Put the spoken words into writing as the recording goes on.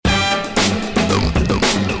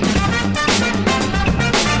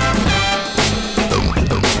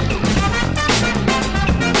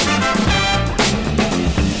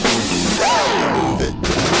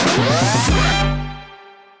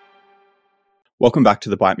Welcome back to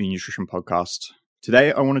the Bite Me Nutrition podcast.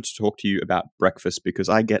 Today, I wanted to talk to you about breakfast because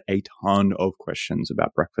I get a ton of questions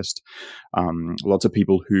about breakfast. Lots of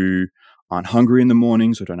people who aren't hungry in the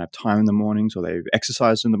mornings or don't have time in the mornings or they've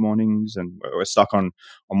exercised in the mornings and we're stuck on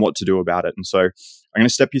what to do about it. And so I'm going to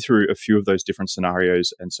step you through a few of those different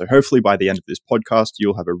scenarios. And so hopefully by the end of this podcast,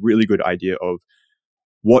 you'll have a really good idea of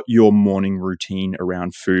what your morning routine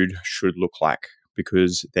around food should look like,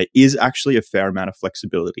 because there is actually a fair amount of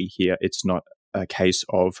flexibility here. It's not a case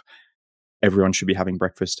of everyone should be having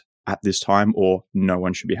breakfast at this time or no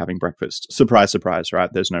one should be having breakfast. Surprise, surprise, right?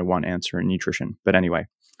 There's no one answer in nutrition. But anyway,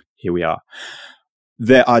 here we are.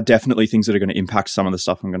 There are definitely things that are going to impact some of the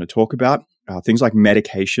stuff I'm going to talk about. Things like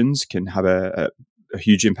medications can have a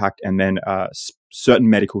huge impact, and then certain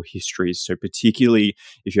medical histories. So particularly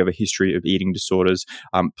if you have a history of eating disorders,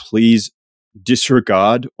 please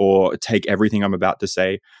disregard or take everything I'm about to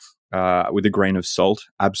say with a grain of salt.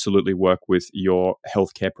 Absolutely work with your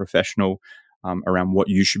healthcare professional around what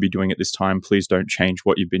you should be doing at this time. Please don't change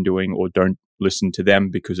what you've been doing or don't listen to them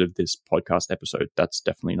because of this podcast episode. That's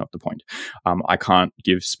definitely not the point. I can't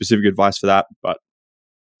give specific advice for that, but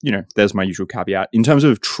there's my usual caveat. In terms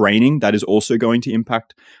of training, that is also going to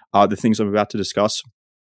impact the things I'm about to discuss.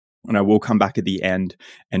 And I will come back at the end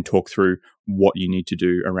and talk through what you need to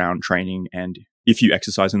do around training and if you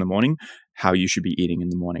exercise in the morning, how you should be eating in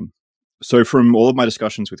the morning. So from all of my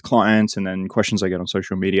discussions with clients and then questions I get on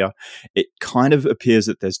social media, it kind of appears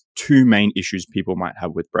that there's two main issues people might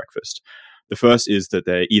have with breakfast. The first is that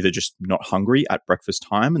they're either just not hungry at breakfast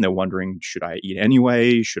time and they're wondering, should I eat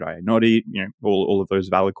anyway? Should I not eat? All of those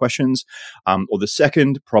valid questions. Or the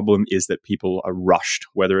second problem is that people are rushed,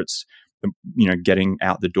 whether it's getting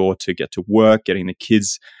out the door to get to work, getting the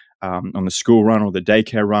kids on the school run or the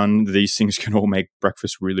daycare run. These things can all make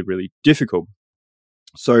breakfast really, really difficult.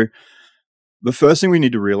 So the first thing we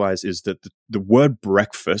need to realize is that the word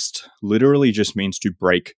breakfast literally just means to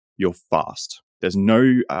break your fast. There's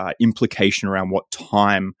no implication around what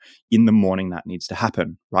time in the morning that needs to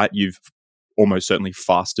happen, right? You've almost certainly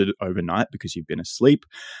fasted overnight because you've been asleep.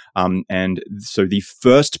 And so the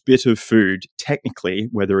first bit of food, technically,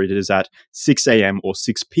 whether it is at 6 a.m. or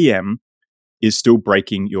 6 p.m., is still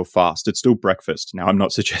breaking your fast. It's still breakfast. Now, I'm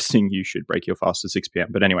not suggesting you should break your fast at 6 p.m.,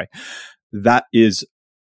 but anyway, that is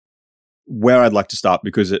where I'd like to start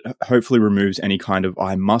because it hopefully removes any kind of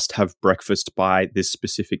I must have breakfast by this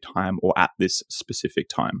specific time or at this specific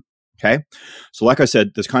time. Okay. So like I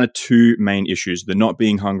said, there's kind of two main issues, the not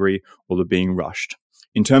being hungry or the being rushed.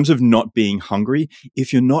 In terms of not being hungry,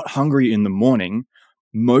 if you're not hungry in the morning,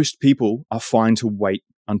 most people are fine to wait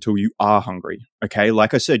until you are hungry. Okay.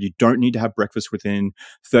 Like I said, you don't need to have breakfast within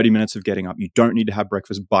 30 minutes of getting up. You don't need to have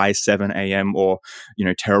breakfast by 7 a.m. or,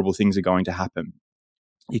 terrible things are going to happen.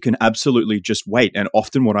 You can absolutely just wait. And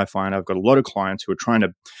often what I find, I've got a lot of clients who are trying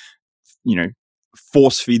to,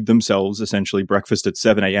 force feed themselves essentially breakfast at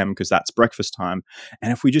 7 a.m. because that's breakfast time.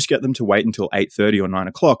 And if we just get them to wait until 8:30 or 9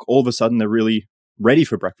 o'clock, all of a sudden they're really ready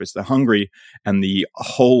for breakfast. They're hungry. And the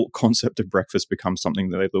whole concept of breakfast becomes something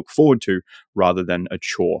that they look forward to rather than a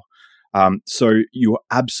chore. So you're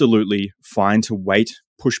absolutely fine to wait,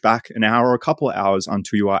 push back an hour or a couple of hours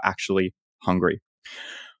until you are actually hungry.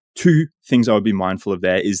 Two things I would be mindful of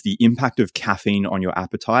there is the impact of caffeine on your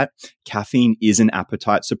appetite. Caffeine is an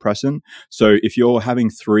appetite suppressant. So if you're having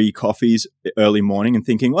 3 coffees early morning and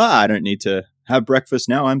thinking, well, I don't need to have breakfast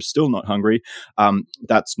now, I'm still not hungry,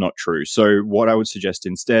 that's not true. So what I would suggest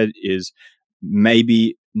instead is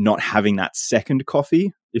maybe not having that second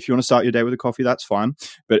coffee. If you want to start your day with a coffee, that's fine.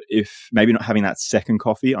 But if maybe not having that second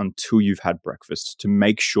coffee until you've had breakfast to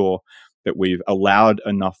make sure that we've allowed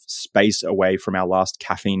enough space away from our last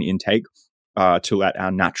caffeine intake to let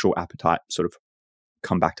our natural appetite sort of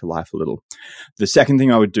come back to life a little. The second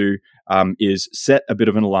thing I would do is set a bit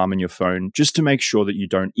of an alarm in your phone just to make sure that you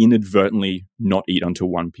don't inadvertently not eat until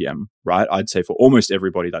 1 p.m., right? I'd say for almost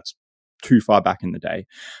everybody, that's too far back in the day.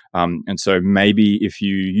 And so maybe if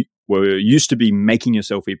you were used to be making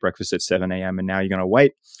yourself eat breakfast at 7 a.m. and now you're going to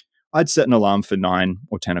wait, I'd set an alarm for 9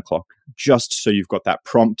 or 10 o'clock just so you've got that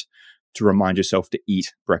prompt to remind yourself to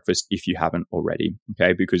eat breakfast if you haven't already,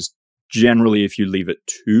 okay? Because generally, if you leave it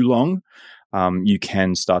too long, you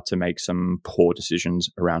can start to make some poor decisions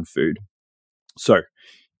around food. So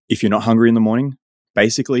if you're not hungry in the morning,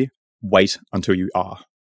 basically wait until you are.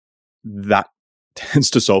 That tends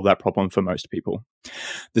to solve that problem for most people.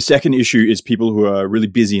 The second issue is people who are really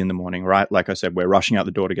busy in the morning, right? Like I said, we're rushing out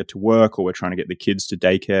the door to get to work or we're trying to get the kids to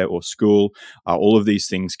daycare or school. All of these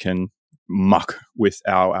things can muck with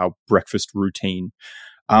our breakfast routine.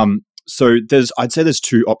 So I'd say there's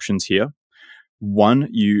 2 options here. One,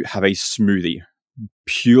 you have a smoothie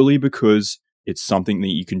purely because It's something that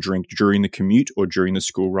you can drink during the commute or during the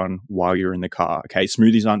school run while you're in the car. Okay,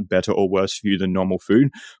 smoothies aren't better or worse for you than normal food,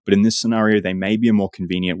 but in this scenario, they may be a more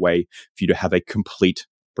convenient way for you to have a complete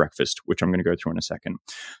breakfast, which I'm going to go through in a second.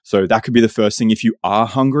 So that could be the first thing. If you are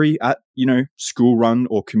hungry at, school run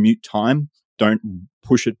or commute time, don't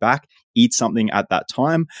push it back. Eat something at that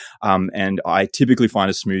time. And I typically find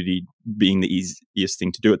a smoothie being the easiest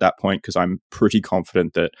thing to do at that point, because I'm pretty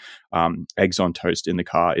confident that eggs on toast in the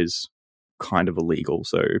car is kind of illegal.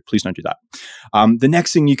 So please don't do that. The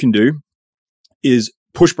next thing you can do is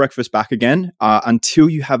push breakfast back again until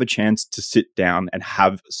you have a chance to sit down and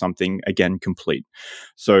have something again complete.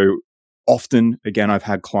 So often, again, I've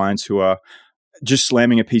had clients who are just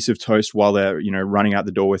slamming a piece of toast while they're, running out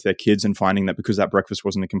the door with their kids, and finding that because that breakfast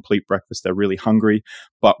wasn't a complete breakfast, they're really hungry.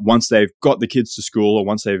 But once they've got the kids to school, or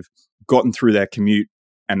once they've gotten through their commute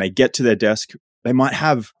and they get to their desk, they might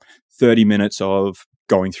have 30 minutes of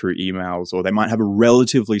going through emails, or they might have a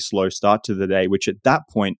relatively slow start to the day, which at that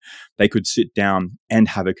point they could sit down and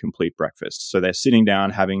have a complete breakfast. So they're sitting down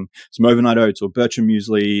having some overnight oats or Bircher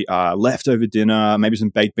muesli, leftover dinner, maybe some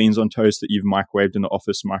baked beans on toast that you've microwaved in the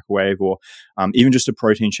office microwave, or even just a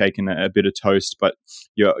protein shake and a bit of toast. But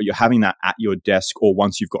you're having that at your desk, or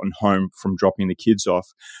once you've gotten home from dropping the kids off,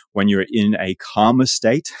 when you're in a calmer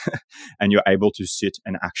state and you're able to sit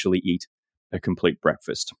and actually eat a complete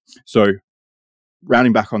breakfast. So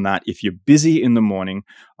rounding back on that, if you're busy in the morning,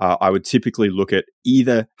 I would typically look at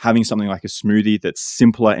either having something like a smoothie that's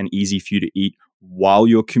simpler and easy for you to eat while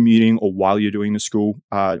you're commuting or while you're doing the school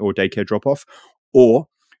or daycare drop-off, or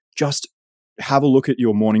just have a look at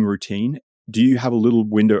your morning routine. Do you have a little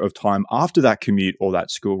window of time after that commute or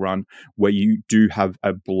that school run where you do have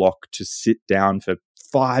a block to sit down for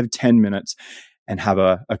 5-10 minutes and have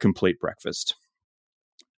a complete breakfast?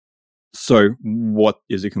 So what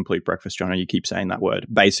is a complete breakfast, John? You keep saying that word.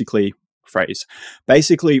 Basically,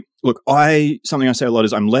 look, something I say a lot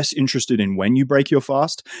is I'm less interested in when you break your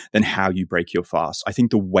fast than how you break your fast. I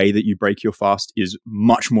think the way that you break your fast is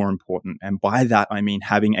much more important. And by that, I mean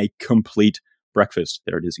having a complete breakfast.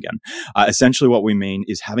 There it is again. Essentially what we mean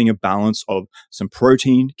is having a balance of some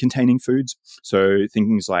protein containing foods. So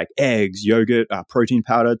things like eggs, yogurt, protein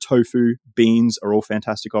powder, tofu, beans are all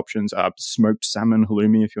fantastic options. Smoked salmon,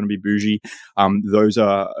 halloumi, if you want to be bougie. Those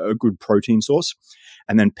are a good protein source.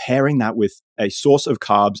 And then pairing that with a source of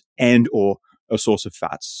carbs and or a source of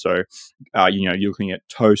fats. So, you're looking at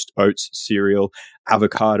toast, oats, cereal,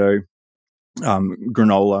 avocado,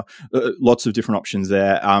 granola, lots of different options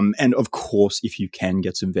there. And of course, if you can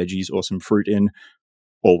get some veggies or some fruit in,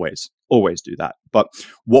 always do that. But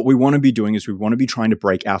what we want to be doing is we want to be trying to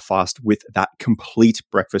break our fast with that complete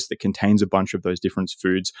breakfast that contains a bunch of those different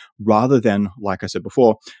foods, rather than, like I said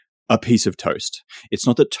before, a piece of toast. It's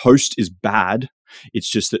not that toast is bad. It's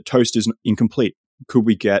just that toast is incomplete. Could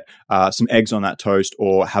we get some eggs on that toast,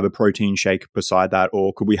 or have a protein shake beside that?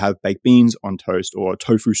 Or could we have baked beans on toast, or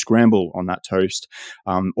tofu scramble on that toast?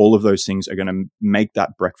 All of those things are going to make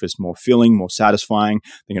that breakfast more filling, more satisfying.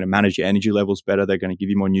 They're going to manage your energy levels better. They're going to give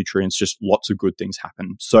you more nutrients. Just lots of good things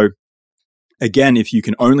happen. So again, if you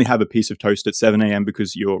can only have a piece of toast at 7 a.m.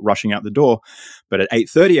 because you're rushing out the door, but at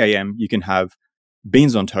 8:30 a.m. you can have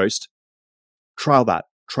beans on toast, trial that.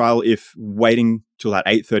 Trial if waiting till that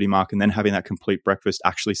 8:30 mark and then having that complete breakfast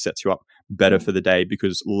actually sets you up better for the day.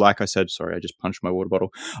 Because like I said, sorry, I just punched my water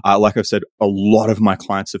bottle. Like I've said, a lot of my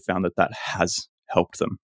clients have found that has helped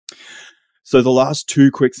them. So the last two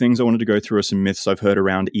quick things I wanted to go through are some myths I've heard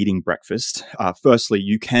around eating breakfast. Firstly,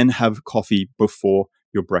 you can have coffee before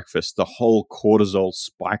your breakfast. The whole cortisol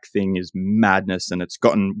spike thing is madness, and it's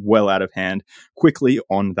gotten well out of hand. Quickly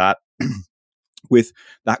on that, with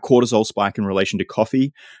that cortisol spike in relation to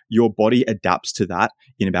coffee, your body adapts to that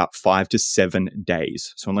in about 5 to 7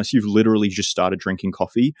 days. So unless you've literally just started drinking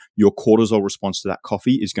coffee, your cortisol response to that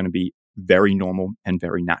coffee is going to be very normal and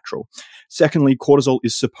very natural. Secondly, cortisol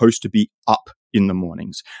is supposed to be up in the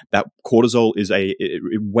mornings. That cortisol it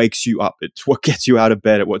wakes you up. It's what gets you out of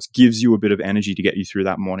bed. It's what gives you a bit of energy to get you through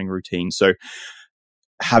that morning routine. So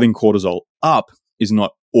having cortisol up is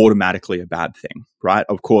not automatically a bad thing, right?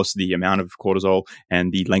 Of course, the amount of cortisol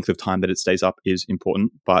and the length of time that it stays up is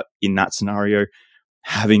important. But in that scenario,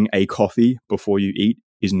 having a coffee before you eat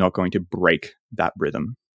is not going to break that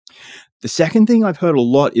rhythm. The second thing I've heard a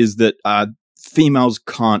lot is that females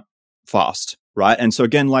can't fast, right? And so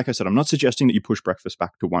again, like I said, I'm not suggesting that you push breakfast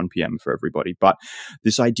back to 1 p.m. for everybody, but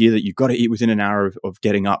this idea that you've got to eat within an hour of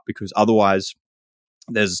getting up, because otherwise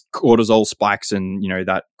there's cortisol spikes, and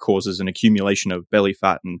that causes an accumulation of belly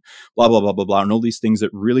fat and blah blah blah blah blah, and all these things that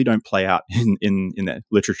really don't play out in the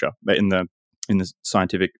literature, in the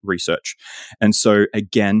scientific research. And so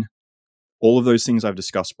again, All of those things I've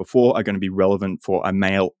discussed before are going to be relevant for a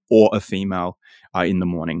male or a female in the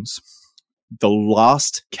mornings. The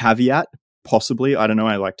last caveat, possibly, I don't know,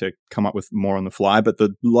 I like to come up with more on the fly, but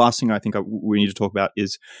the last thing I think we need to talk about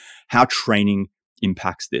is how training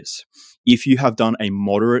impacts this. If you have done a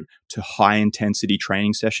moderate to high intensity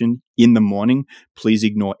training session in the morning, please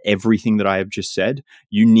ignore everything that I have just said.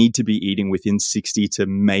 You need to be eating within 60 to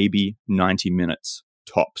maybe 90 minutes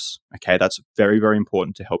tops. Okay, that's very, very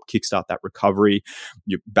important to help kickstart that recovery,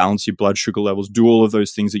 you balance your blood sugar levels, do all of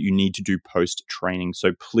those things that you need to do post training.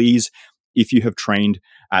 So please, if you have trained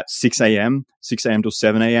at 6 a.m. till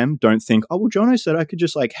 7 a.m., don't think, oh, well, Jono said I could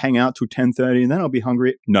just like hang out till 10:30 and then I'll be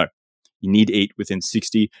hungry. No, you need to eat within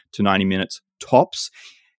 60 to 90 minutes tops.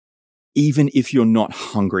 Even if you're not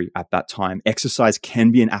hungry at that time, exercise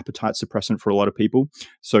can be an appetite suppressant for a lot of people.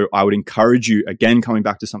 So I would encourage you, again, coming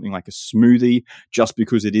back to something like a smoothie, just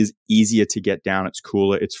because it is easier to get down, it's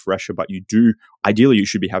cooler, it's fresher, but ideally you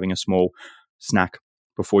should be having a small snack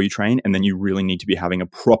before you train, and then you really need to be having a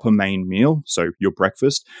proper main meal, so your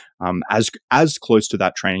breakfast, as close to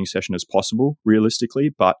that training session as possible, realistically,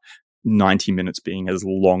 but 90 minutes being as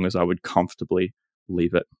long as I would comfortably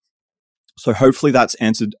leave it. So hopefully that's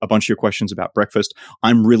answered a bunch of your questions about breakfast.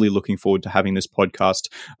 I'm really looking forward to having this podcast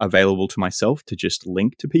available to myself to just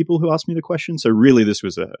link to people who ask me the question. So really this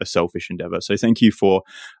was a selfish endeavor. So thank you for,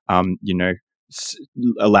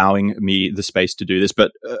 allowing me the space to do this.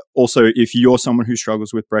 But also, if you're someone who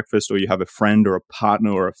struggles with breakfast, or you have a friend or a partner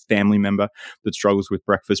or a family member that struggles with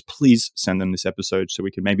breakfast, please send them this episode so we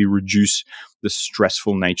can maybe reduce the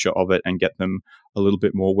stressful nature of it and get them a little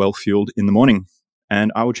bit more well-fueled in the morning.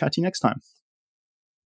 And I will chat to you next time.